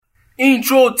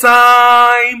Intro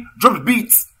time! Drop the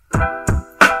beats!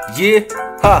 Yeah,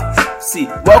 ha, see,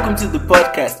 welcome to the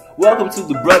podcast, welcome to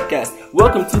the broadcast,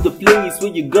 welcome to the place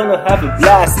where you're gonna have a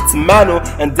blast. It's Mano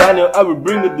and Daniel, I will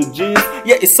bring you the gist.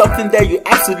 Yeah, it's something that you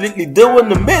absolutely don't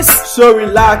wanna miss. So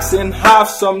relax and have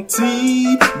some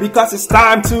tea, because it's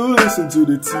time to listen to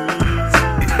the tea.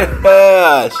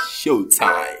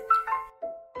 Showtime.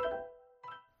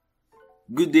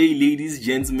 Good day, ladies,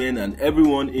 gentlemen, and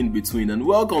everyone in between, and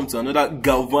welcome to another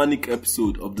galvanic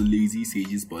episode of the Lazy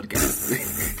Sages podcast.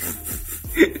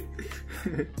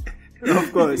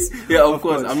 Of course. Yeah, of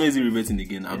course. I'm not easy reverting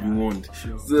again. I've been warned.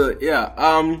 Sure. So, yeah,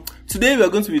 today we are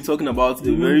going to be talking about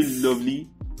a very lovely...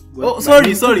 Well,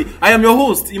 sorry. I am your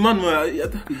host, Emmanuel.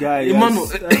 Guy, Emmanuel.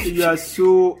 you are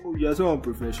so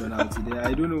unprofessional today.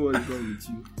 I don't know what is wrong with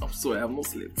you. I'm sorry, I've not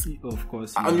slept. Of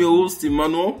course. I'm your host,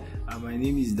 Emmanuel. And my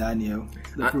name is Daniel,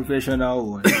 the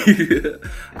professional one.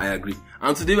 I agree.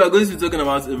 And today we are going to be talking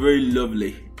about a very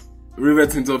lovely,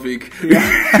 riveting topic. Yeah.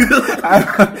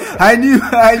 I knew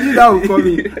that would come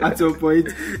in at some point.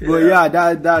 But yeah,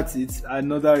 that's it.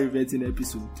 Another riveting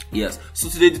episode. Yes. So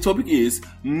today the topic is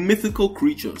mythical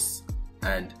creatures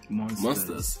and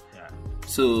monsters. Yeah.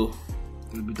 So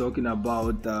we'll be talking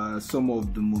about some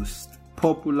of the most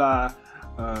popular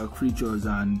creatures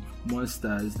and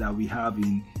monsters that we have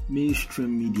in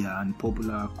mainstream media and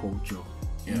popular culture.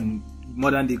 Yeah. In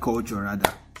modern day culture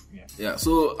rather. Yeah,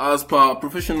 so as per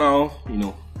professional,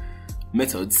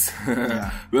 methods,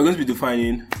 Yeah. we're going to be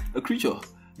defining a creature.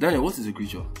 Daniel, what is a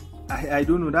creature? I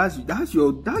don't know. That's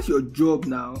your job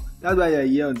now. That's why you're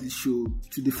here on this show,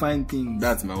 to define things.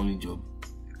 That's my only job.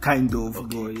 Kind of,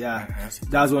 Okay. but yeah,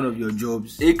 that's one of your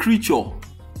jobs. A creature,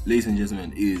 ladies and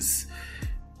gentlemen, is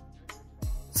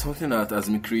something that has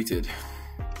been created,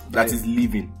 that is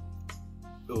living.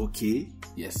 Okay.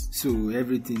 Yes. So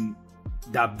everything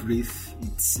that breathes,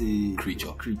 it's a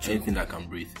Creature. Anything that can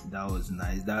breathe. That was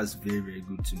nice. That's very, very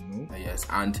good to know. Yes.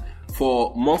 And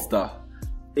for monster,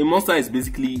 a monster is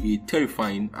basically a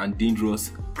terrifying and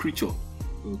dangerous creature.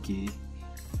 Okay.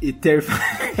 A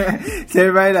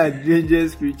terrifying and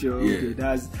dangerous creature. Okay,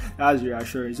 Yeah. that's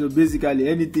reassuring. So basically,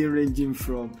 anything ranging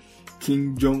from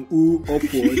King Jong-un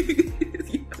upward.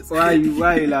 Yes. Why are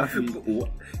you laughing?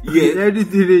 Yeah.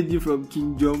 Anything ranging from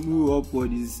King Jong-un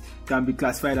upward can be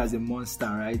classified as a monster,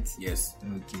 right? Yes.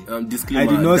 Okay. Disclaimer. I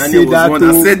did not Daniel say was that. one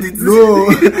that said it. No,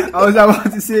 I was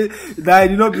about to say that I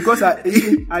did not, because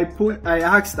I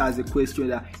asked as a question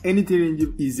that anything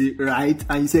ranging is it right,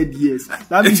 and you said yes.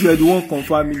 That means you're the one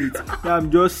confirming it. I'm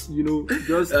just asking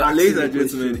ladies and the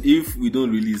gentlemen, question. if we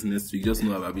don't release next week, just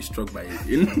know I'll be struck by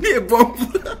a bomb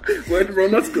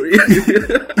from North Korea.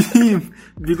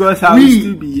 Because I will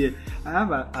still be here. I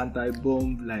have an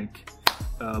anti-bomb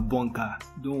bunker.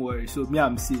 Don't worry. So me,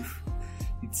 I'm safe.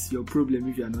 It's your problem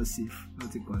if you are not safe.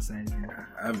 Nothing concerns me.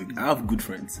 I have good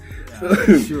friends.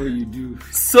 Yeah, sure you do.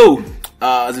 So,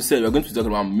 as I said, we're going to be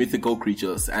talking about mythical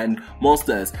creatures and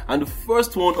monsters. And the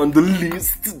first one on the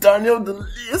list, Daniel, the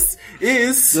list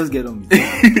is... Just get on with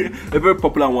it. a very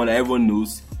popular one that everyone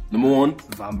knows. Number one,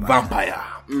 vampire.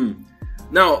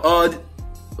 Now,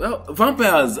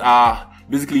 vampires are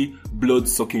basically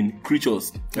blood-sucking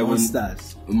creatures.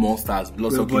 Monsters. Blood-sucking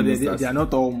But monsters. they are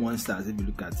not all monsters if you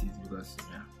look at it, because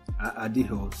I did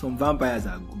hear some vampires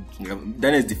are good. Yeah,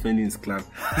 Daniel is defending his clan.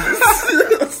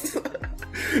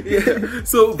 Yeah.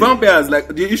 So vampires,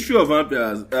 the history of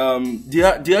vampires,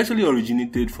 they actually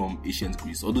originated from ancient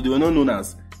Greece, although they were not known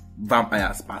as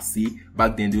vampires per se.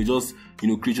 Back then, they were just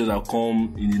creatures that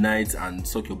come in the night and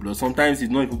suck your blood. Sometimes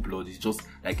it's not even blood; it's just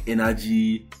like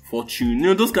energy, fortune,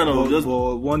 those kind of.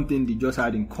 But one thing they just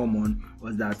had in common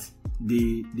was that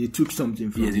they took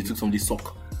something from. Yes, they took something,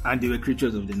 suck. And they were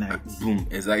creatures of the night. Boom,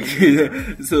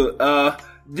 exactly. So,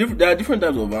 there are different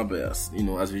types of vampires,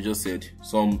 as we just said.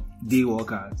 Some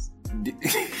daywalkers.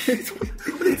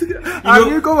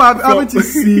 Haven't you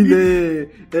seen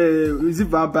is it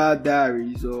Vampire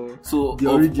Diaries or the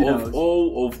originals?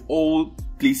 Of all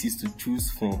places to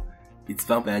choose from, it's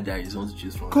Vampire Diaries one to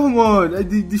choose from. Come on,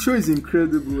 the show is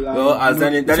incredible. Well, as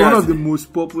Daniel it's one of the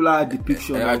most popular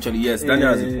depictions. Actually, yes, Daniel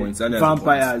has a point.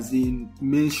 Vampires in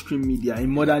mainstream media, in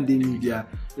modern day media.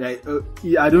 I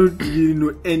don't really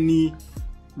know any.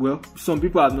 Well, some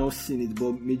people have not seen it,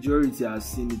 but majority have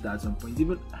seen it at some point.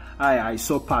 Even I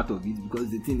saw part of it because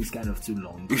the thing is kind of too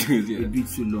long, yeah. A bit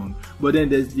too long. But then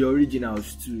there's the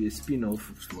originals too, a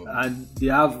spin-off, and they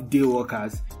have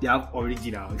daywalkers, they have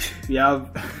originals, they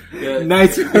have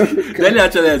night. Daniel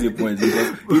actually has a point,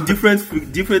 because in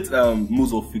different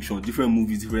modes of fiction, different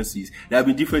movies, different series, there have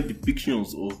been different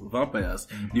depictions of vampires,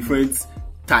 different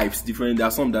types, different. There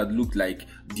are some that look like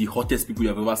the hottest people you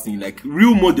have ever seen, like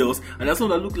real models, and there are some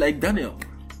that look like Daniel.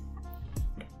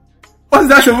 What's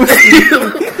that supposed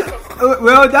to be?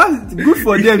 Well, that's good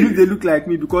for them if they look like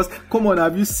me, because come on,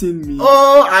 have you seen me?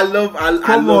 Oh, I love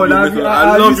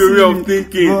your way of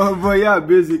thinking. But yeah,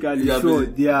 basically, so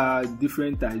there are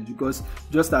different types, because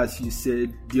just as you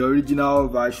said, the original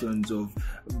versions of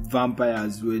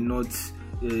vampires were not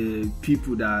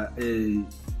people that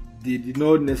they did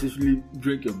not necessarily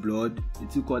drink your blood. They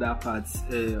took other parts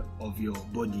of your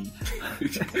body,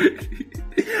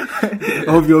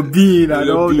 of your being, and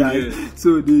all that. Yeah.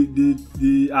 So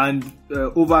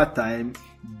over time,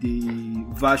 the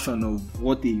version of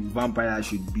what a vampire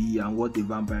should be and what a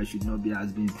vampire should not be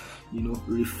has been,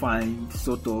 refined,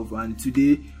 sort of. And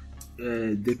today,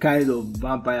 the kind of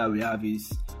vampire we have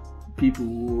is people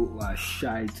who are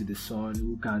shy to the sun,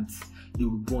 who can't. They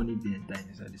will burn it the entire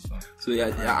inside the sun. So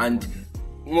and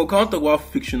we can't talk about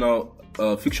fiction,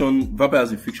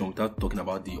 vampires in fiction, without talking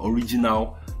about the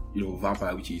original,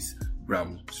 vampire, which is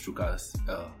Bram Stoker's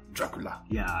Dracula.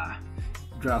 Yeah,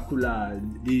 Dracula,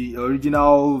 the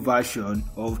original version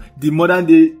of the modern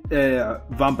day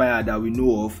vampire that we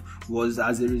know of, was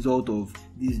as a result of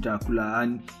this Dracula,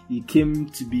 and it came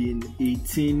to be in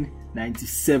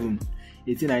 1897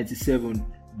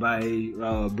 by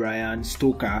Bram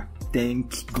Stoker.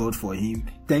 Thank God for him.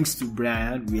 Thanks to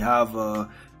Brian, we have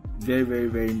very, very,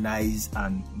 very nice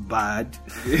and bad.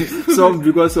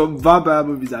 Because some vampire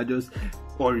movies are just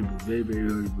horrible, very, very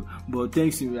horrible. But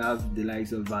thanks to him, we have the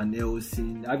likes of Van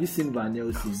Helsing. Have you seen Van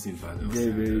Helsing? I've seen Van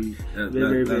Helsing.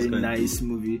 Very nice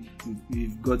movie.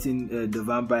 We've gotten the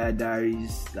Vampire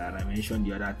Diaries that I mentioned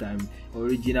the other time.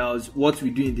 Originals, What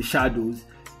We Do in the Shadows.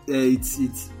 It's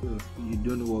you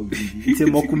don't know what we did. It's a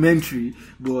mockumentary,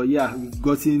 but yeah, we've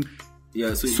gotten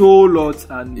so lots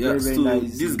and very, very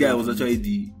nice. This guy was actually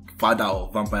the father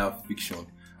of vampire fiction,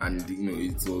 and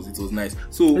it was nice.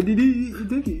 So did he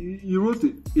wrote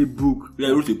a book? Yeah,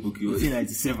 he wrote a book.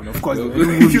 1897, of course.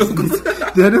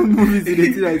 The other movies in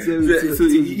 1897. So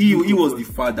he was the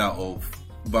father of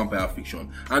vampire fiction.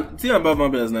 And the thing about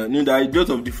vampires now, there are a lot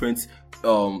of different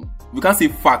we can't say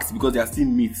facts because they are still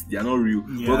myths, they are not real.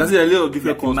 Yeah. But we can say a lot of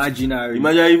different imaginary.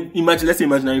 Let's say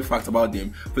imaginary facts about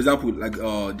them. For example, like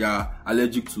they are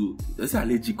allergic to, let's say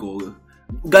allergic, or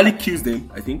garlic kills them,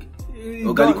 I think.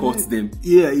 Or garlic hurts them.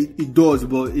 Yeah, it does,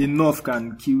 but enough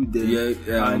can kill them. Yeah,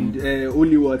 and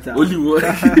holy water. Holy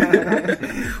water.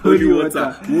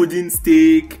 Wooden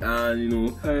stake,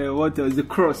 and what else? The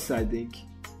cross, I think.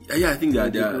 Yeah, I think they are.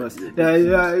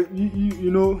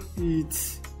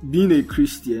 It's being a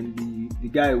Christian, the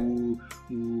guy who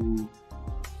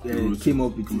came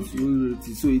up with it.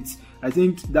 So I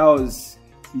think it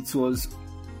was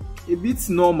a bit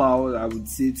normal, I would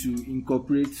say, to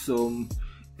incorporate some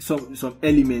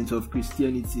elements of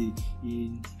Christianity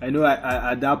in. I know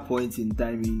at that point in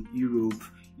time in Europe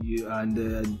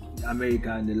and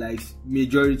America and the likes,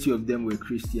 majority of them were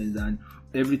Christians, and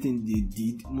everything they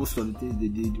did, most of the things they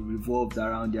did, revolved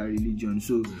around their religion.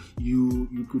 So you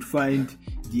could find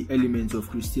the elements of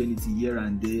Christianity here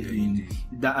and there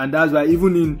and that's why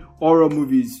even in horror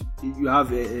movies you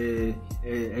have what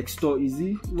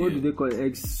do they call it?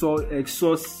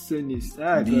 Exorcism.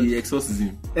 The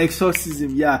exorcism.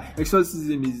 Exorcism, yeah.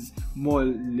 Exorcism is more or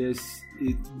less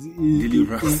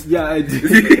deliverance.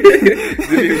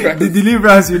 The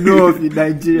deliverance you know of in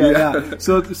Nigeria. Yeah.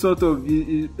 Sort of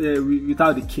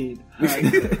without the cane.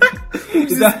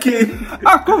 Cane.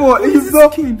 Come on,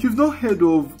 you've not heard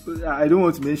of. I don't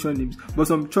want to mention names, but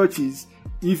some churches,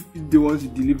 if they want to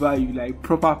deliver you like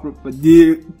proper,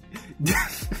 the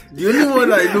only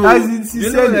one I know.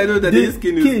 That this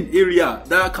cane is area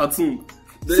that cartoon.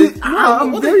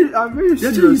 I'm very serious.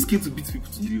 They're just scared to beat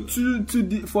people to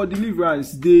deliver. For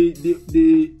deliverance, they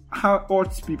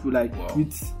hurt people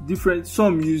with different.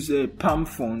 Some use palm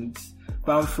fronds.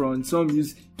 Some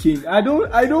use cane. I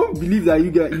don't believe that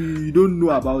you don't know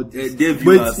about this.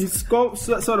 But it's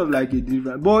sort of like a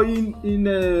deliverance. But in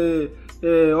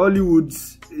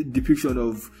Hollywood's depiction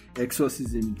of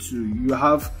exorcism too, you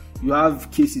have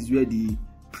cases where the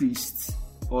priests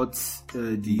hurt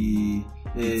the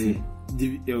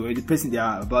person they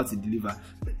are about to deliver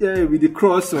with the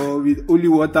cross or with holy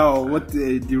water or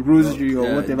the rosary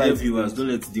or whatever. Viewers, don't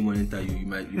let demon enter you. You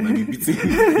might be beaten.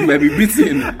 You might be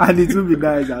beaten, and it will be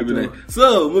nice.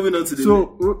 So moving on to the.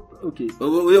 Okay. What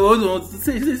do you want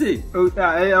to say?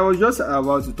 I was just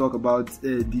about to talk about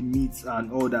the myths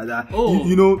and all that.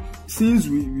 Since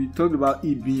we talked about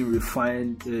it being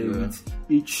refined with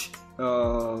each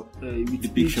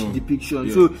depiction.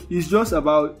 Yeah. So it's just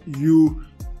about you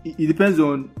it depends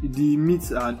on the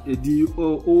myth and the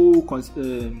whole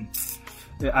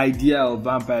idea of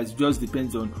vampires. It just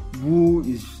depends on who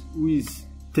is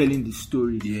telling the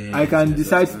story. I can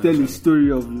decide to tell a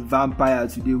story of a vampire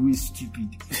today who is stupid,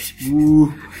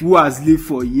 who has lived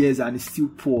for years and is still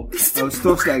poor, or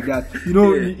stuff like that. You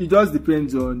know, it just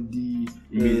depends on the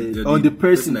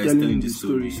person telling the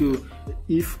story. So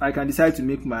if I can decide to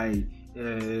make my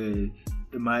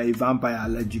vampire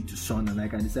allergic to sun, and I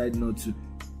can decide not to.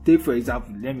 Take for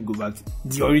example, let me go back to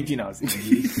the originals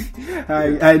again.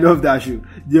 I love that show.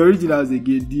 The originals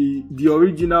again. The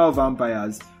original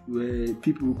vampires were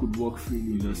people who could walk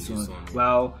freely in the sun,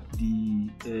 while the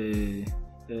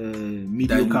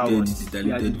mediocre ones, they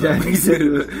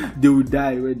would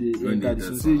die when they enter the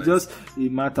sun. So it's just a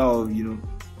matter of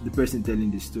the person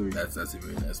telling the story. That's a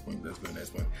very nice point. That's a very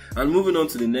nice point. And moving on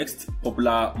to the next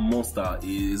popular monster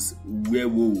is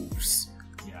werewolves.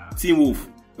 Yeah. Teen Wolf.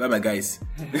 Where are my guys?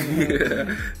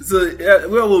 So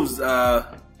werewolves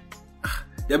are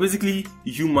they're basically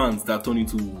humans that turn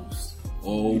into wolves.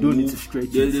 Or you don't need to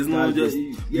stretch it. There's no just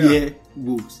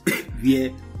werewolves.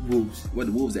 Werewolves. What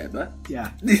the wolves are, but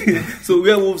yeah. So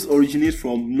werewolves originate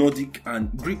from Nordic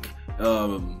and Greek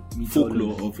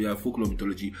folklore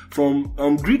mythology. From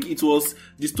Greek, it was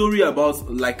the story about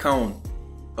Lycaon.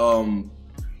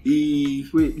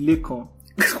 Lycaon.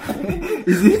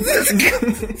 Is it?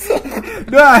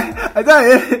 No, I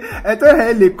thought I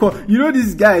heard Lycaon. You know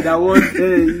this guy that was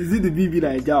is it the BB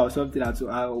Nigeria or something at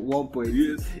one point?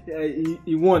 Yes.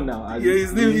 He won now.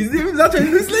 His name is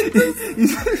actually like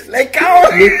this. Lycaon.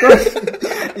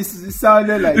 It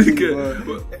sounded like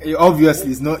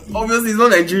obviously it's not. Obviously, it's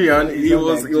not Nigerian. He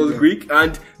was Greek.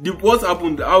 And what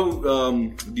happened? How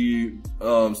the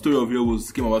story of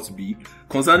werewolves came about to be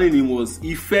concerning him was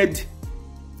he fed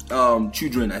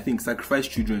children. I think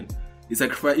sacrificed children. He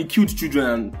killed children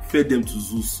and fed them to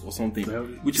Zeus or something,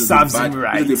 which was a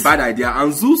bad idea.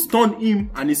 And Zeus turned him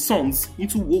and his sons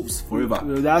into wolves forever.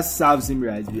 No, that serves him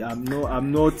right. I'm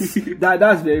not.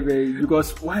 That's very, very.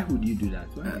 Because why would you do that?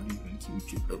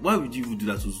 Why would you do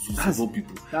that to Zeus of all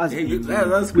people? That's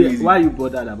crazy. Why are you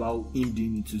bothered about him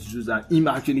doing it to Zeus and him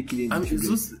actually killing the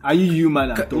children? Zeus, are you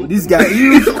human at all? This guy.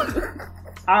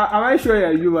 Am I sure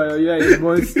you're human or you're a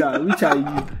monster? Which are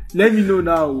you? Let me know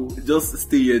now. Just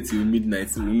stay here till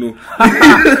midnight so we'll know.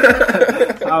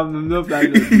 I'm not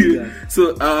planning to do that.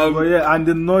 So, but yeah, and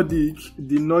in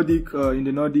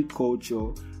the Nordic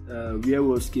culture,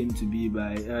 werewolves came to be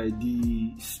by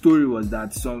the story was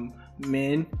that some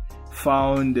men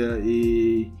found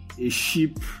a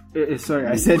sheep. Sorry,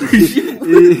 I said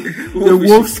a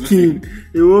wolf skin.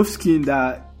 A wolf skin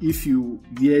that if you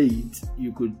wear it,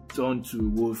 you could turn to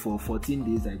wolf for 14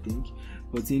 days, I think.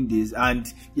 14 days.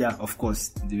 And yeah, of course,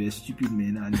 they were stupid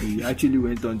men and they actually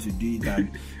went on to do it and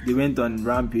they went on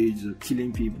rampage,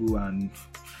 killing people, and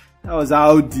that was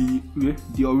how the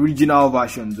original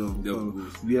versions of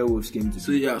werewolves came to be.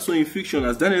 So yeah, so in fiction,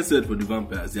 as Daniel said, for the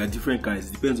vampires, there are different kinds.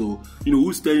 It depends on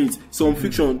who's telling it. Some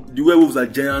fiction, the werewolves are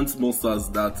giant monsters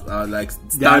that are like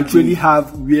they actually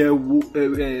have werewolf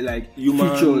like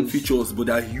human features, but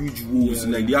they're huge wolves.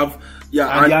 Like they have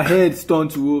and their heads turn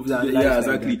to wolves. And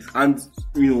exactly. Like and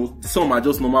some are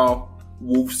just normal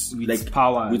wolves with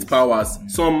powers.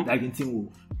 Some like in Teen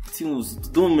Wolf. Teen Wolves,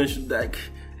 don't mention like.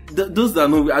 Those are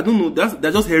not. I don't know.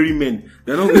 They're just hairy men.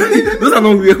 They're not. Those are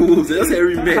not werewolves. They're just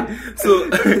hairy men. So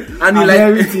and in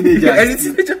hairy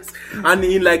teenagers. And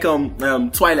in like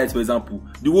Twilight, for example,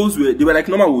 the wolves were like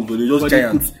normal wolves, but they're just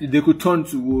giants. They could turn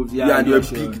to wolves. Yeah, and they were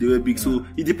big. They were big. Yeah. So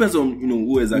it depends on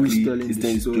who exactly is telling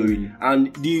the story.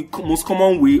 And the most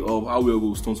common way of how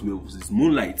werewolves turn to werewolves is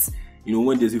moonlight.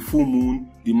 When there's a full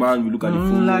moon, the man will look at the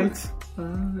full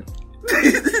moon.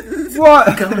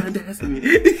 What? Come on, that's me.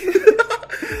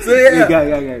 So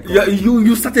yeah,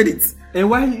 you started it. And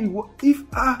why? If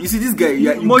you see this guy,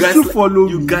 you follow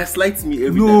me. You gaslight me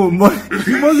every time.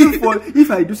 You mustn't follow.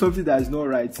 If I do something that is not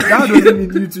right, that doesn't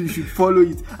mean you should follow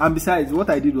it. And besides, what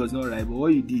I did was not right, but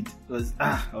what you did was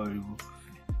horrible.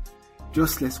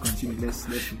 Just let's continue. Let's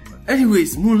move on.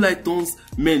 Anyways, moonlight turns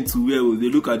men to werewolves. They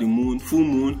look at the moon, full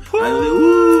moon,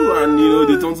 and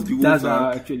they turn to the wolves. That's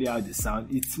actually how they sound.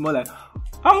 It's more like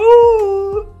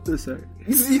oh, sorry.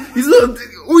 Who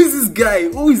is this guy?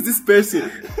 Who is this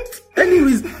person?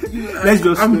 Anyways, let's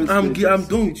just. I'm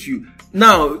done with you.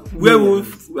 Now,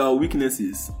 werewolf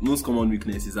weaknesses, most common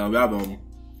weaknesses, and we have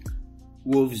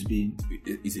Wolves Bane.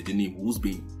 Is it the name? Wolves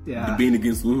Bane. Yeah. The Bane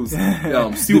against wolves.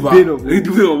 Silver. The Bane of wolves.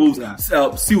 The Bane of wolves. Yeah.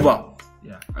 Silver.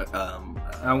 Yeah. Um,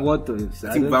 And what else?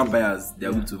 I think vampires. They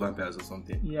are good to vampires or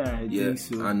something. Yeah, I think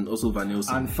so. And also Van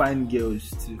Helsing. And fine girls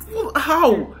too.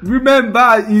 How?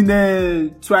 Remember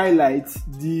in Twilight,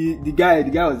 the guy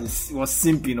was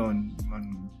simping on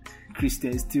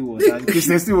Kristen Stewart, and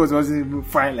Kristen Stewart wasn't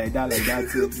fine like that.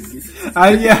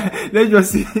 And yeah, let's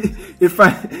just say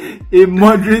a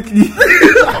moderately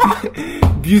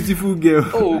beautiful girl.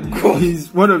 Oh God,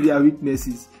 is one of their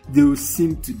weaknesses. They will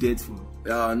simp to death for.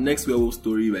 Next werewolf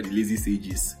story by the Lazy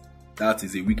Sages. That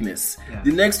is a weakness. Yeah.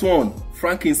 The next one,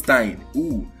 Frankenstein.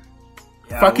 Ooh.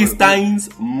 Yeah, Frankenstein's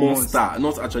monster,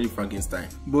 not actually Frankenstein.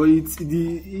 But it's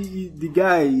the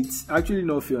guy. It's actually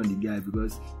not fair on the guy,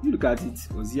 because you look at it.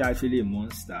 Was he actually a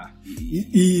monster?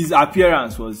 His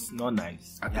appearance was not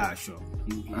nice. Yeah, sure.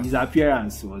 His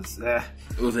appearance was.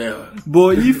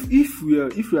 But if we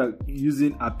are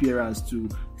using appearance to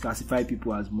classify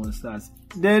people as monsters,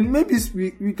 then maybe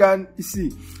we can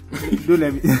see. Don't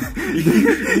let me.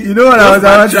 You know what I was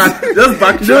about to say? Just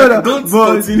backtrack. Don't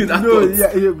continue that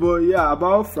thought. But yeah,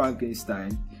 about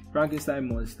Frankenstein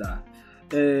monster.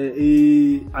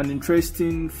 An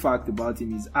interesting fact about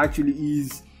him is actually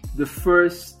he's the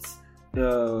first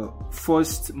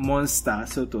monster,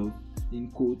 sort of in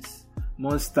quotes,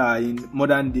 monster in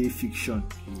modern day fiction.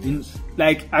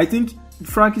 I think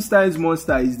Frankenstein's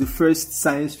monster is the first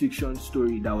science fiction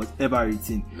story that was ever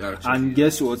written. And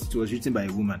guess what? It was written by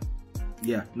a woman.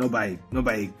 Yeah, not by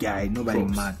a guy, not by a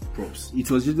man. Props. It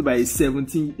was written by a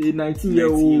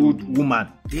 19-year-old woman.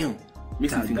 Damn.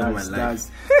 Makes me think of my life.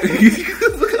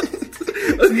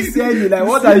 Sincerely, like,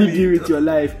 what are you doing with your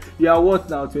life? You are what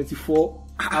now, 24?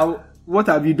 What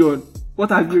have you done? What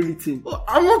have you written?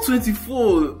 I'm not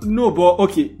 24. No,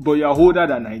 but you are older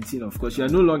than 19, of course. You are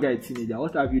no longer a teenager.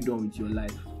 What have you done with your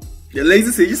life? The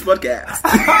Lazy Sages podcast.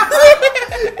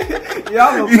 You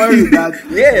have a point with that.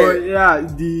 Yeah. But yeah,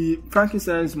 the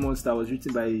Frankenstein's monster was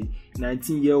written by a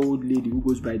 19-year-old lady who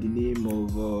goes by the name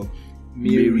of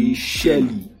Mary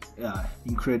Shelley. Yeah,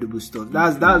 incredible stuff.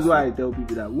 That's why I tell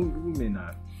people that women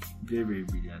are very, very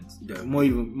brilliant. Yeah.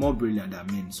 More brilliant than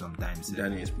men sometimes.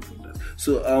 Danny is proof of that.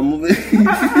 So moving.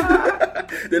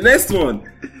 The next one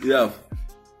we have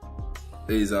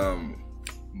is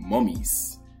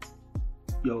mummies.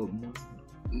 Yo,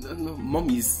 no,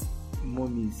 mummies.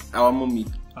 Our mummy.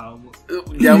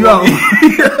 Their mommy.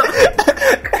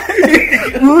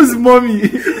 Who's mommy?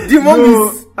 The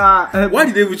mummies. Why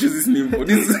did they even choose this name for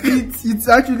this? It's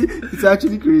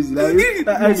actually crazy. I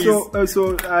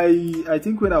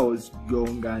think when I was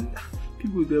young and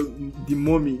people the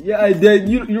mummy. Yeah,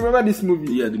 you remember this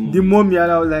movie? Yeah, the mummy,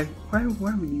 and I was like, why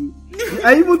will you?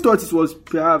 I even thought it was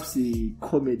perhaps a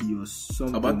comedy or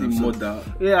something about the mother.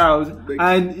 Yeah,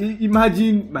 and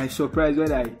imagine my surprise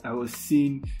when I was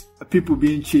seeing people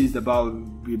being chased about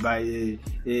by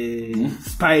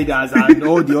spiders and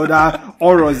all the other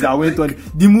horrors that went on.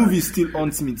 The movie still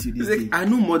haunts me to this day. I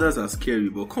know mothers are scary,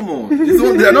 but come on,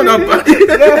 they're not that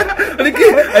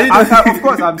bad. Of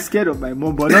course, I'm scared of my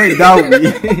mom, but not in that way.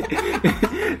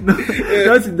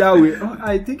 Not in that way.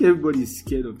 I think everybody is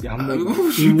scared of their mom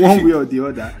in one way or the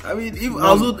other. I mean,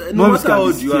 no matter how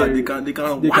old you are, they can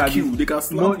whack you, they can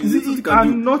slap you.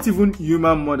 And not even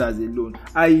human mothers alone.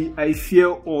 I fear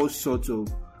all sorts of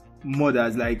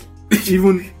mothers, like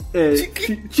even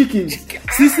chickens.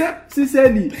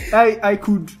 Sincerely, I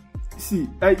could see.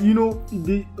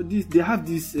 They have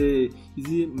this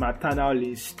maternal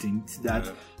instinct that,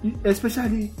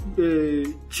 especially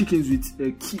chickens with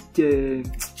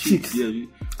chicks. Yeah.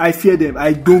 I fear them.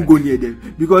 I don't go near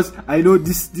them because I know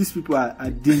these people are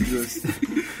dangerous.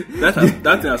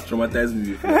 That has traumatized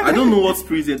me before. I don't know what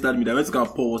spirit entered me that went to go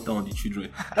and pour water on the children.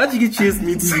 How did you chase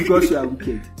me? Because you are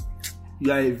wicked.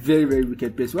 You are a very, very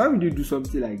wicked person. Why would you do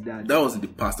something like that? That was in the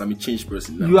past. I'm a changed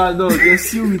person now. You are not. You're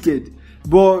still wicked.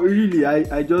 But really,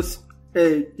 I just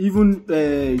even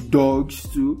dogs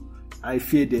too. I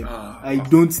fear them. I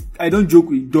don't joke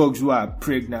with dogs who are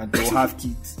pregnant or have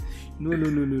kids. No.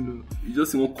 You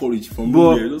just want courage from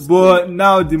but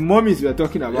now the mummies we are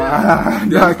talking about,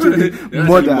 they're actually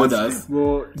mothers.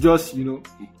 But just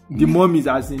the mummies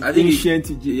as in ancient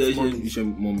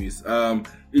Egyptian mummies.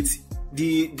 It's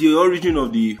the origin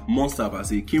of the monster per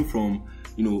se came from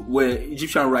where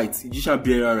Egyptian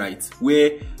burial rites,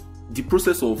 where the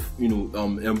process of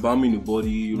embalming the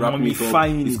body, wrapping it up,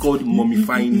 it's called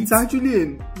mummifying. It's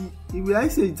actually will I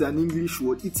say it's an English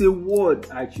word? It's a word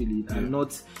actually, and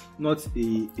not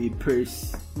a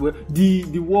person. Well,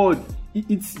 the word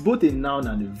it's both a noun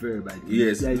and a verb. I think.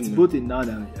 Yes, it's both a noun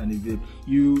and a verb.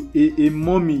 A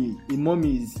mummy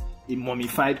a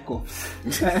mummified corpse.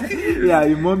 Yeah,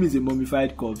 a mummy is a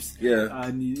mummified corpse. Yeah.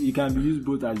 And it can be used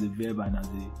both as a verb and as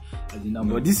a noun.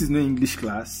 But this is no English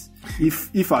class.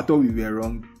 If I thought we were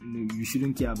wrong, you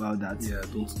shouldn't care about that. Yeah,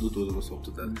 don't hold us up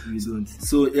to that. We don't.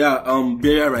 So yeah,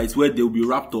 burial rites where they'll be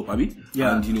wrapped up, Abby.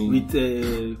 Yeah, and with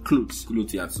clothes.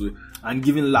 Clothes, yeah. So and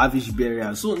given lavish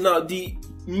burials. So now the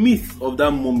myth of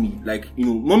that mummy, like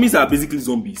mummies are basically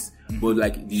zombies, but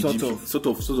like the sort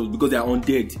of because they are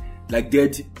undead, like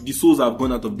dead. The souls have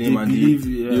gone out of them,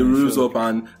 they rose up,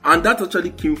 and that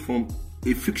actually came from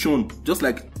a fiction, just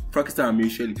like Frankenstein and Mary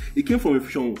Shelley. It came from a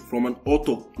fiction from an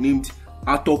author named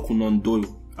Arthur Conan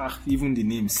Doyle. Even the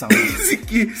name sounds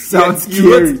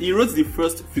scary. He wrote the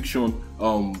first fiction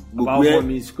about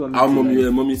mummies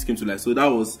came to life. So that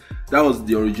was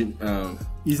the origin.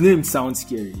 His name sounds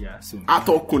scary, yeah. So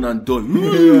Arthur Conan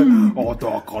Doyle.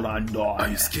 Arthur Conan Doyle. Are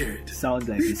you scared? Sounds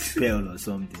like a spell or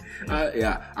something.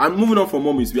 Yeah. And moving on from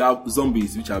mummies, we have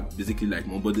zombies, which are basically like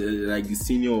but like the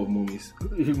senior of mummies.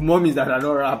 Mummies that are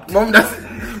not wrapped.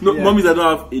 Mummies that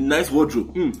don't have a nice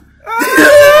wardrobe.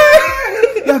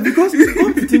 Yeah, because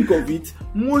come to think of it,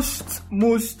 most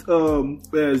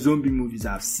zombie movies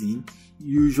I've seen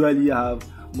usually have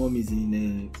mummies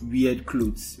in weird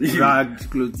clothes, ragged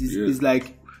clothes. It's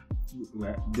like,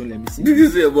 well, don't let me see.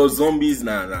 This is about zombies,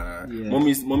 nah. Yeah.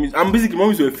 Mummies. And basically,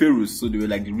 mummies were pharaohs, so they were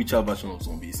like the richer version of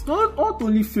zombies. Not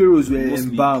only pharaohs were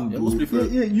embalmed. Mostly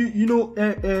pharaohs.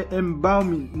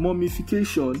 Embalming,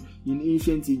 mummification in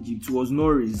ancient Egypt was not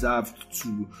reserved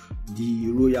to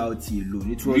the royalty alone.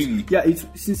 It was really?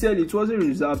 It wasn't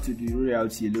reserved to the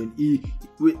royalty alone.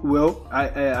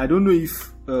 I don't know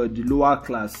if the lower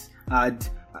class had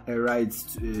a right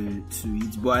to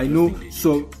it, but I know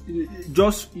so.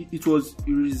 It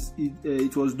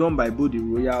was done by both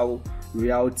the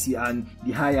royalty and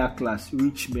the higher class,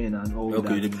 rich men and all that.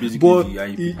 But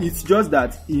it's just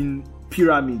that in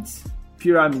pyramids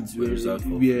were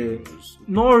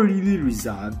not really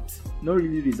reserved,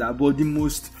 but the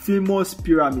most famous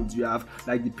pyramids we have,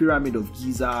 like the Pyramid of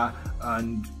Giza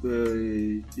and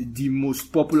the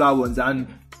most popular ones, and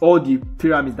all the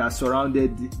pyramids that surround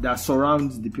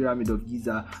the Pyramid of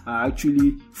Giza are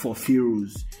actually for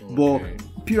pharaohs. Okay. But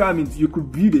pyramids, you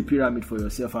could build a pyramid for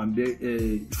yourself and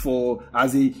it's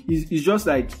just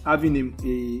like having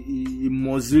a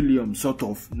mausoleum, sort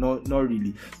of. Not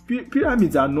really.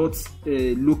 Pyramids are not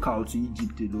local to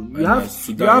Egypt alone. You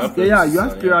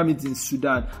have pyramids in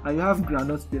Sudan, and you have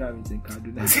granite pyramids in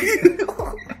Kaduna.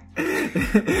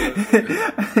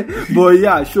 But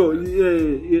yeah, sure.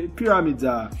 Pyramids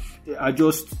are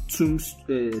just tombs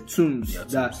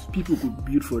that people could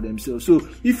build for themselves. So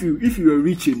if you were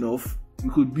rich enough,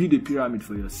 you could build a pyramid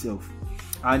for yourself,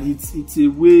 and it's a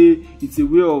way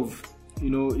of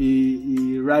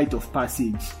a rite of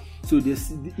passage. So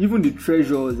even the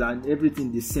treasures and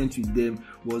everything they sent with them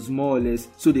was more or less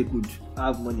so they could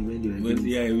have money when they were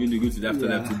when they go to the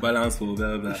afterlife to balance for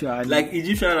blah blah. Sure, like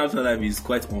Egyptian afterlife is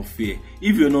quite unfair.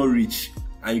 If you're not rich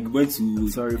and you went to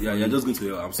you're just going to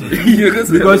hell. I'm sorry.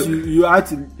 Because you had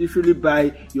to literally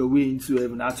buy your way into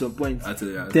heaven at some point.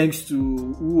 Thanks to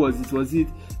who was it? Was it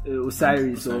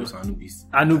Osiris or Anubis?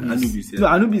 Anubis. Yeah. No,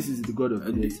 Anubis is the god of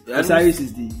the dead. Osiris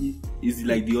is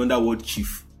like the underworld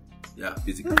chief. Yeah,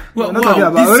 basically. Wow,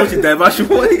 this is such a diversion.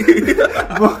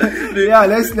 Yeah,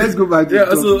 let's go back.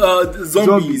 Yeah, so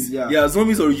zombies.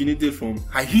 Zombies originated from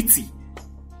Haiti.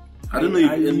 I don't know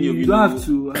if any of you know. You don't have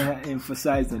to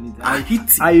emphasize on it.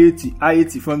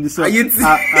 Haiti from the south.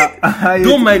 Haiti.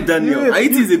 Don't mind Daniel.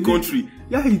 Haiti is a country.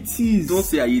 Yeah, it is. Don't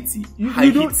say Haiti.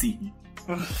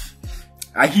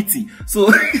 Haiti.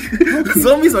 So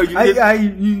zombies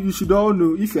originated. You should all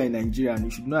know, if you're a Nigerian, you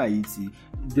should know Haiti.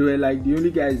 They were like the only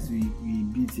guys we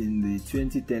beat in the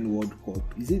 2010 World Cup.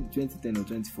 Is it 2010 or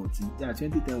 2014? Yeah,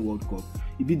 2010 World Cup.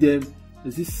 You beat them.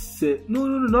 Does this say no,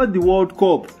 not the World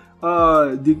Cup.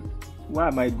 Why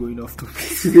am I going off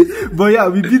topic? But yeah,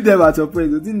 we beat them at a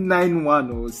point. Was it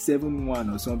 9-1 or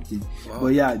 7-1 or something? Wow.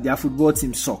 But yeah, their football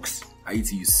team sucks.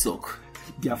 Haiti, you suck.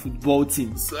 Their football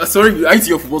team. Sorry, Haiti,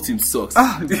 your football team sucks.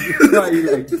 Why are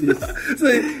you like this? So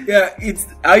yeah, it's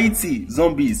Haiti,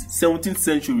 zombies, 17th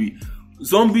century.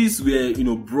 Zombies were,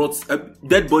 brought,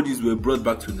 dead bodies were brought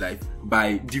back to life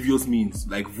by devious means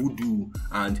like voodoo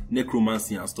and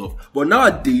necromancy and stuff. But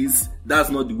nowadays,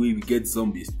 that's not the way we get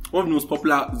zombies. One of the most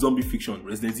popular zombie fiction,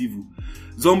 Resident Evil.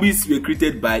 Zombies were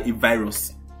created by a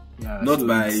virus, not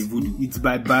by voodoo. It's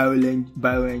by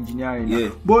bioengineering.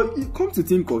 Yeah. But come to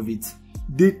think of it,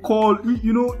 they call,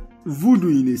 voodoo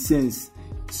in a sense.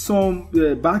 Some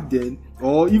back then,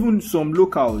 or even some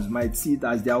locals might see it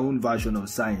as their own version of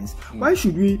science. Why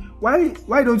should we?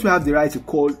 Why don't we have the right to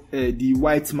call the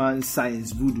white man's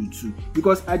science voodoo too?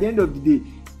 Because at the end of the day,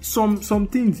 some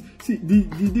things. See,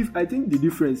 I think the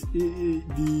difference,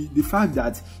 the fact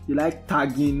that you like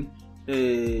tagging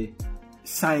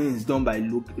science done by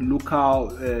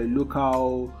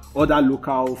other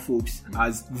local folks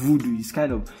as voodoo is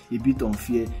kind of a bit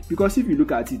unfair, because if you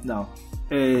look at it now,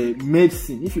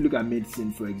 medicine, if you look at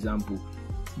medicine, for example,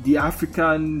 the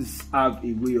Africans have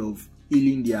a way of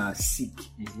healing their sick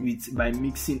by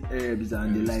mixing herbs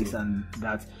and the likes, and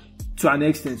that to an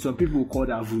extent some people will call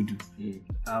that voodoo.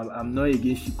 I'm not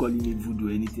against you calling it voodoo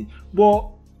or anything, but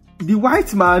the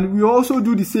white man will also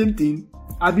do the same thing.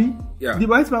 Abi, the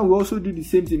white man will also do the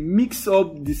same thing, mix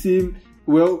up the same,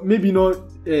 well, maybe not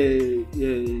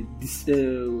maybe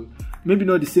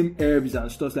not the same herbs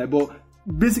and stuff like, but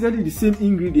basically the same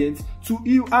ingredients to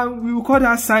you, and we will call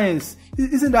that science.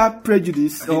 Isn't that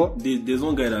prejudice? Or there's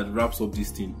one guy that wraps up this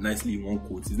thing nicely in one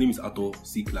quote. His name is Arthur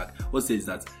C. Clarke. What says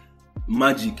that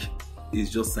magic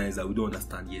is just science that we don't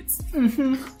understand yet.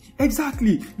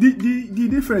 Exactly. The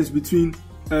difference between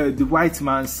the white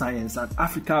man's science and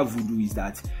Africa voodoo is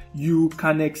that you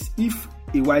can if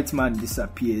a white man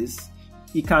disappears,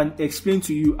 he can explain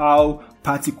to you how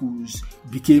particles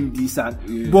became this, and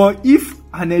but if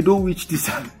an Edo witch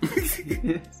disappears,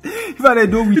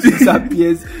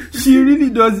 she really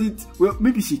does it well.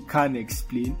 Maybe she can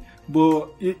explain,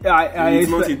 but it's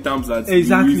not in terms that you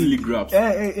easily grasp.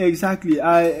 Exactly.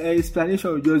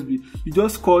 Explanation would just be, you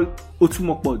just call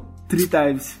Otumokpo 3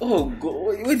 times. Oh God!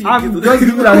 Where did you I'm get just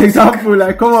giving an example.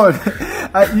 Like, come on,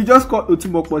 you just call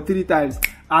Otumokpo 3 times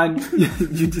and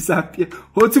you disappear.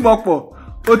 Otumokpo.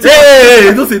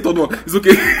 Hey, don't say third one. It's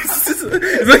okay. It's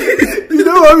okay. You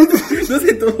don't want me to. Don't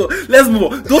say third one. Let's move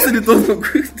on. Don't say the third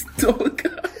one.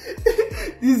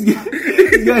 This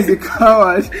guy is a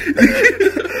coward.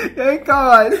 You're a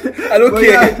coward. I don't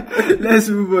care. Yeah, let's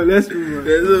move on. So,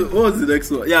 what's the next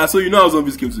one? Yeah, so you know how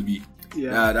zombies came to be.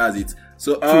 Yeah, that's it.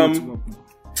 So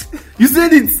you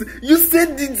said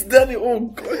it, Danny. Oh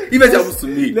God! If it happens to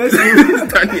me, let's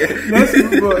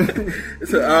move on.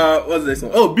 So what's the next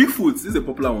one? Oh, Bigfoot. This is a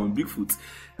popular one. Bigfoot.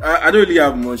 I don't really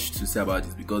have much to say about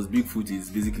this, because Bigfoot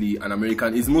is basically an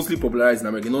American. It's mostly popularized in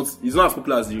America. It's not as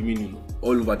popular as you mean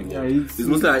all over the world. Yeah, it's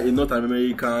mostly a North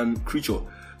American creature.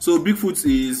 So Bigfoot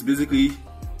is basically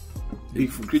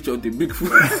Bigfoot creature. The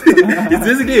Bigfoot. It's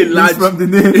basically a large. From the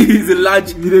name. It's a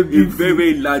large, a very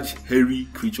very large hairy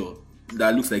creature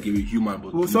that looks like a human.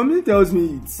 But something tells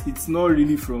me it's not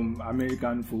really from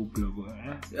American folklore.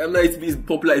 But, it's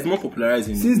popular. It's more popularized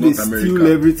in since North they America. steal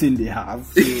everything they have.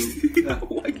 So,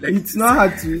 it's not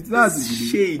hard to. It's not hard to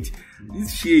shade.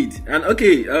 It's shade. And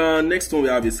okay, next one we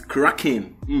have is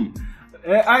Kraken.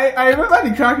 I remember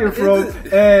the Kraken from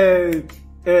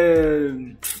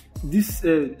this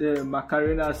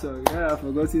Macarena song. Yeah, I've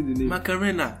forgotten the name.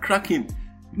 Macarena, Kraken.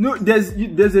 No,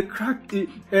 there's a crack.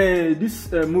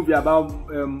 This movie about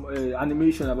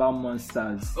animation about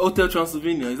monsters. Hotel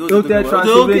Transylvania. Hotel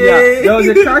Transylvania. Okay. There was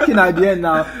a Kraken at the end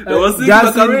now. There was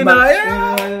Macarena.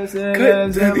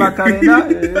 Macarena.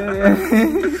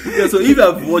 Yeah. So if you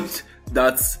have watched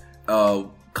that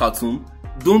cartoon,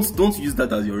 don't use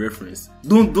that as your reference.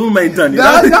 Don't mind Danny.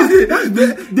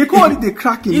 They call it the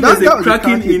Kraken. If there's a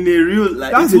Kraken in a real,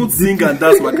 like, it won't sing and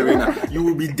dance Macarena, you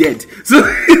will be dead. So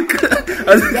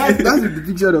that's the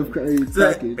depiction of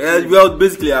Kraken. Well,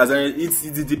 basically, it's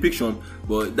the depiction,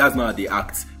 but that's not how they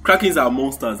act. Krakens are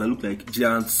monsters that look like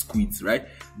giant squids, right?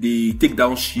 They take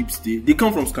down ships. They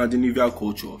come from Scandinavian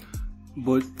culture.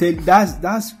 But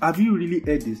that's. Have you really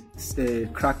heard this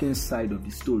Kraken side of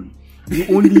the story?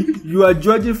 You are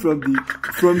judging from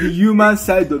the human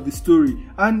side of the story,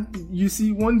 and you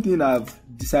see, one thing I've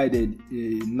decided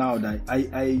now that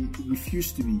I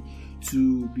refuse to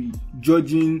be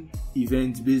judging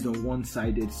events based on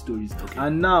one-sided stories. Okay.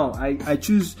 And now I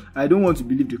choose. I don't want to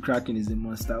believe the Kraken is a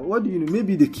monster. What do you know?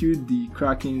 Maybe they killed the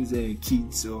Kraken's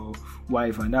kids or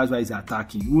wife, and that's why he's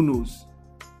attacking. Who knows?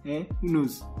 Who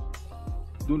knows?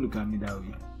 Don't look at me that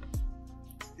way.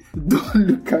 Don't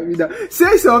look at me now.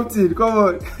 Say something. Come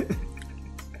on.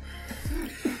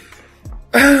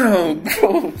 Oh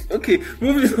God. Okay,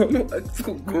 moving on. No,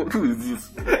 God, who is this?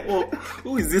 Oh,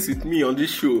 who is this with me on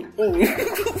this show? Oh.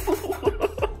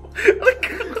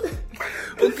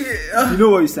 Okay. You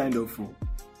know what you signed up for.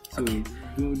 So okay.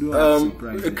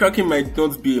 Don't a Kraken might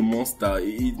not be a monster.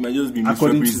 It might just be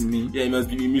misrepresented. Yeah, it must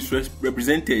be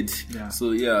misrepresented. Yeah.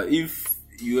 So yeah, if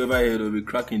you ever heard of a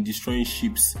Kraken destroying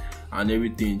ships and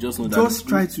everything. Just know that. Just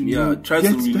try to relate. Try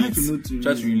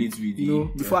to relate with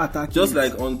before attacking. Just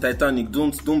like on Titanic,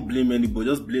 don't blame anybody.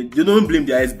 Just blame. You don't blame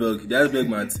the iceberg. The iceberg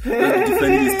man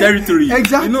defending his territory.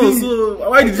 Exactly. So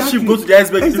why did the ship go to the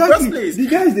iceberg in the first place? The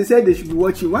guys they said they should be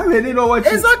watching. Why were they not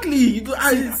watching? Exactly.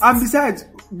 And besides,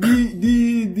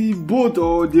 the boat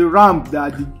or the ramp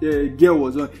that the girl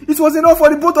was on, it was enough for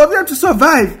the both of them to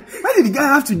survive. Why did the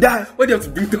guy have to die? Why do you have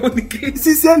to bring down the case?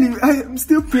 Sincerely, I'm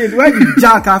still pained. Why did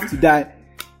Jack have to die?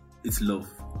 It's love.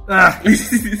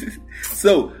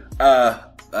 So,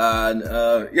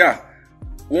 yeah.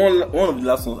 One of the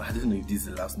last ones, I don't know if this is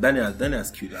the last. Daniel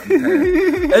has killed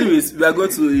him. Anyways, we are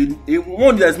going to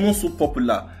one that is not so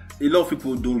popular. A lot of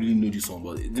people don't really know this one,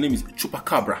 but the name is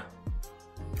Chupacabra.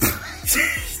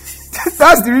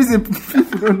 That's the reason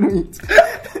people don't know it.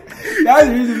 That's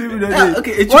the reason people don't know it.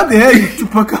 Okay, what the hell is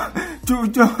Chupacabra? It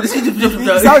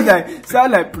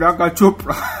sounds like Priyanka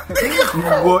Chopra,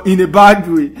 but in a bad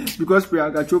way, because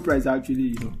Priyanka Chopra is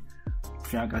actually,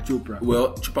 Priyanka Chopra.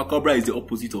 Well, Chupacabra is the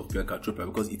opposite of Priyanka Chopra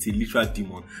because it's a literal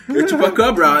demon.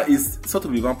 Chupacabra is sort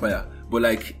of a vampire, but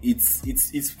like it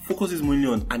focuses mainly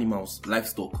on animals,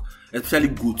 livestock, especially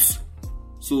goats.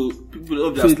 So people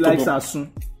love that. So it likes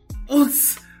Asun. What?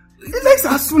 It likes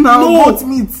Asun now. No, goat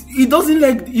meat. It doesn't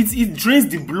like it. It drains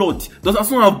the blood. Does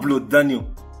Asun have blood, Daniel?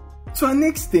 To an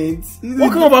extent.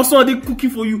 What kind of Asun are they cooking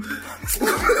for you?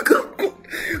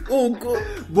 Oh God!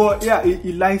 But yeah,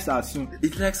 it likes Asun.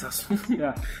 It likes Asun.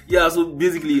 Yeah. Yeah. So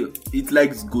basically, it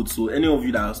likes goats. So any of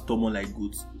you that are stubborn like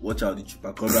goats, watch out. The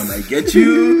Chupacabra might get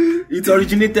you. It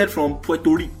originated from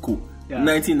Puerto Rico,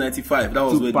 1995. That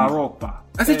was where.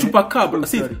 I said Chupacabra. I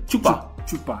said Chupa.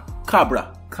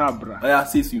 Cabra. Oh, yeah,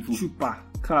 say it in full.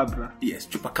 Chupacabra. Yes,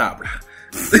 Chupacabra.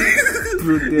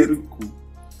 Puerto Rico.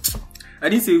 I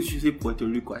didn't say you should say Puerto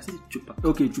Rico. I said Chupa.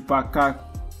 Okay, Chupacabra.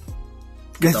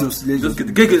 Let's just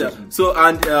get that. So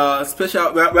and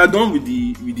special. We are done with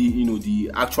the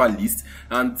the actual list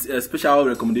and special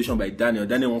recommendation by Daniel.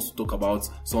 Daniel wants to talk about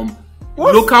some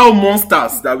local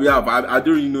monsters that we have. I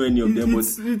don't really know any of them, but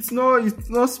it's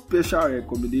not special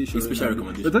recommendation. It's special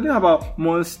recommendation. We're talking about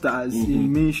monsters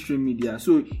in mainstream media,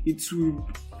 so it will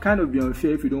kind of be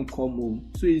unfair if you don't come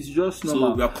home. So it's just normal.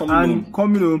 So we are coming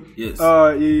home. Yes.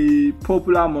 A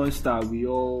popular monster we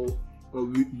all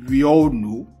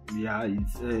know. Yeah,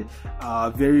 it's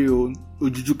our very own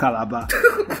Ojuju Calabar.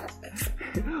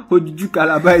 Ojuju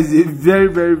Calabar is a very,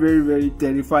 very, very, very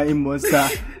terrifying monster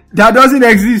that doesn't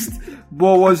exist,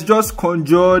 but was just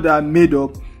conjured and made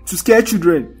up to scare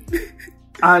children.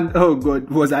 And oh God,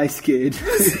 was I scared?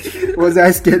 Was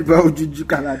I scared by Ojuju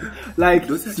Calabar? Like,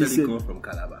 does it actually come from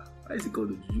Calabar? Why is it called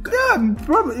Ojuju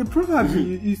Calabar? Yeah,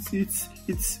 probably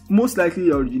it's most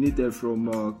likely originated from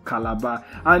Calabar,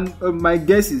 and my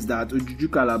guess is that Ojuju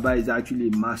Calabar is actually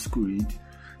a masquerade.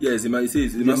 Yes, it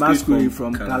says a masquerade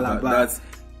from Calabar. That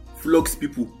flocks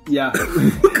people. Yeah,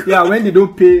 yeah. When they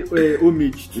don't pay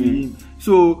homage to him,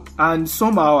 so and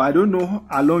somehow I don't know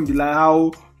along the line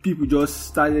how people just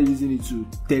started using it to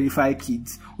terrify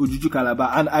kids. Ojuju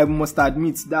Calabar, and I must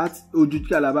admit that Ojuju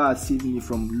Calabar has saved me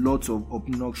from lots of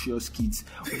obnoxious kids.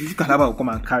 Ojuju Calabar will come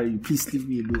and carry you. Please leave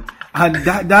me alone. And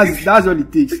that's all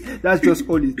it takes. That's just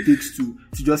all it takes to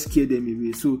just scare them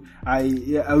away. So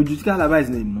Ojuju Calabar is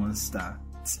not a monster.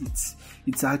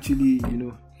 It's actually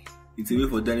it's a way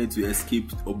for Daniel to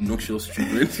escape obnoxious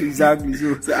children. Exactly.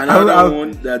 So another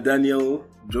one that Daniel.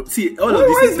 See, all of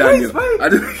this is Daniel. How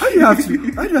do you have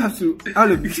to?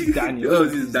 All of this is Daniel. All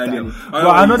of this is Daniel.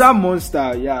 But another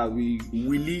monster, yeah,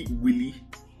 Willy.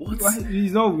 What?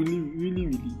 He's not Willy.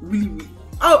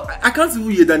 Oh, I can't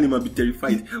even hear that name and be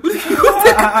terrified.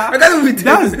 I can't even be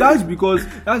terrified.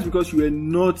 That's because you were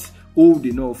not old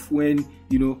enough when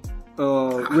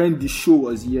when the show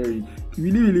was airing.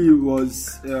 Willy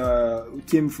was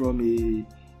came from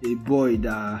a boy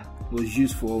that was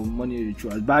used for money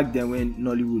rituals back then when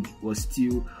Nollywood was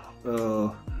still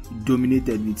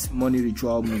dominated with money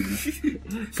ritual movies.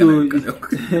 So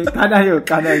can you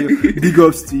big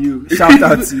ups to you, shout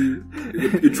out to you.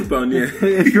 A true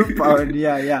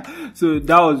pioneer. Yeah. So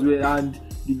that was where, and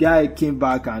the guy came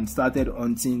back and started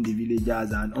hunting the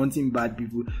villagers and hunting bad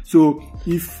people. So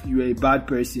if you were a bad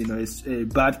person or a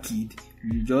bad kid,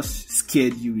 you just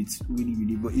scared you with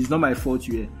really, but it's not my fault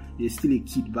you're still a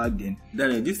kid back then.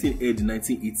 Daniel, this thing aired in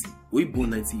 1980. Were you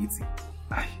born 1980?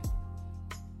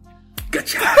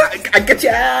 Gotcha! I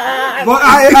gotcha! But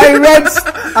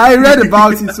I read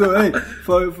about it, so hey,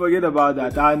 forget about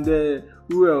that. And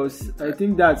who else? I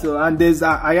think that's all. And there's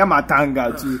I am a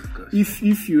Tanga too.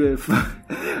 If you were I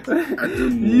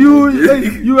don't know.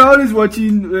 You were always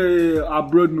watching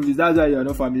abroad movies. That's why you're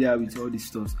not familiar with all this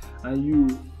stuff. And you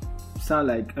sound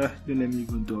like don't let me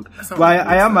even talk. But Like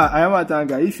I am a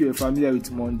Tanga. If you're familiar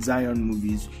with Mount Zion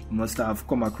movies, you must have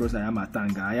come across I am a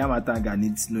Tanga. I am a Tanga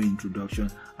needs no introduction.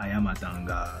 I am a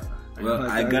Tanga. Well,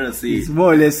 I gotta say, it's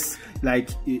more or less like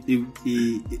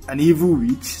an evil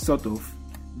witch, sort of.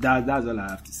 That's all I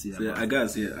have to say. So I gotta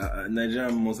say,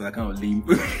 Nigerian monsters are kind of lame.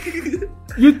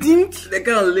 You think? They're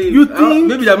kind of lame. You think?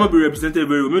 Maybe they have not been represented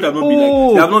very well. Maybe they have not been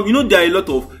like, they have not. You know, there are a lot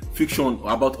of fiction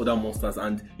about other monsters,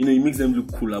 and you know, it makes them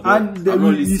look cooler. But And then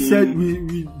we said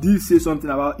we did say something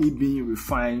about it being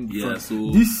refined. Yeah,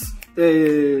 so This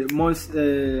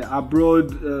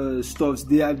abroad stuffs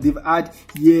they've had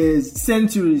years,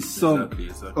 centuries, some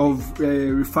Exactly. of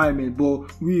refinement, but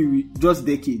we just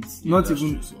decades. Not that's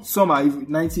even true, so. some are even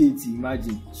 1980.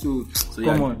 Imagine. So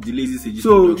yeah, come on. the lazy stages.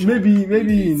 So production.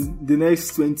 maybe in the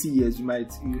next 20 years we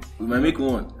might make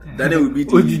one. That will be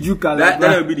the Ojiju Calabar.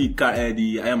 that will be the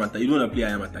Ayamatanga. You don't want to play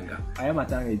Ayamatanga. I am a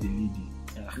Tanga is the lady.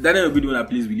 That will be the one that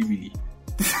plays Billy Billy.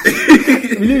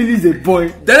 Really is a boy.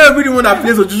 That will be the one that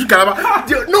plays Ojuju Calabar.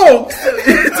 No.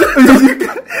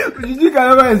 Ojiju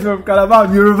Calabar is from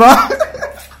Calabar, Yoruba.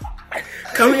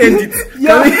 Can we end it?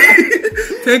 Yeah.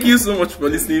 Thank you so much for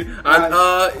listening. And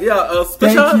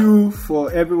special. Thank you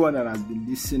for everyone that has been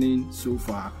listening so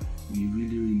far. We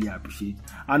really, really appreciate.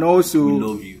 And also, We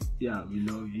love you. Yeah, we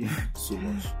love you So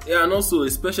much. Yeah, and also a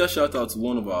special shout out to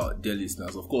one of our dear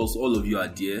listeners. Of course, all of you are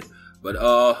dear, but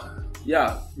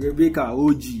Rebecca,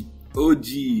 OG.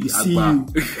 we see you.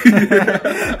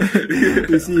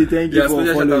 We see you. Thank you for special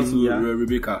shout out following. to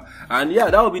Rebecca. And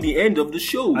that will be the end of the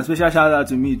show. A special shout out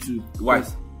to me too. Why?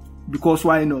 Because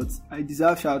why not? I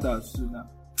deserve shout outs too now.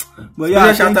 But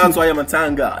Special shout out to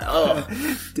Ayamatanga.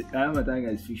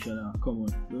 Ayamatanga is fictional. Come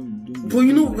on, don't. But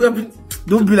you know,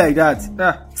 Don't be like that.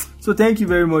 So thank you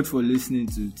very much for listening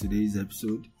to today's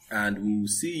episode. and we'll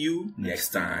see you next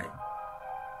time.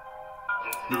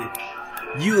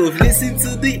 You have listened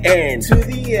to the end. To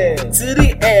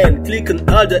the end. Click on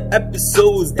other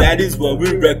episodes. That is what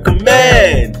we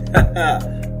recommend.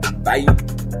 Bye.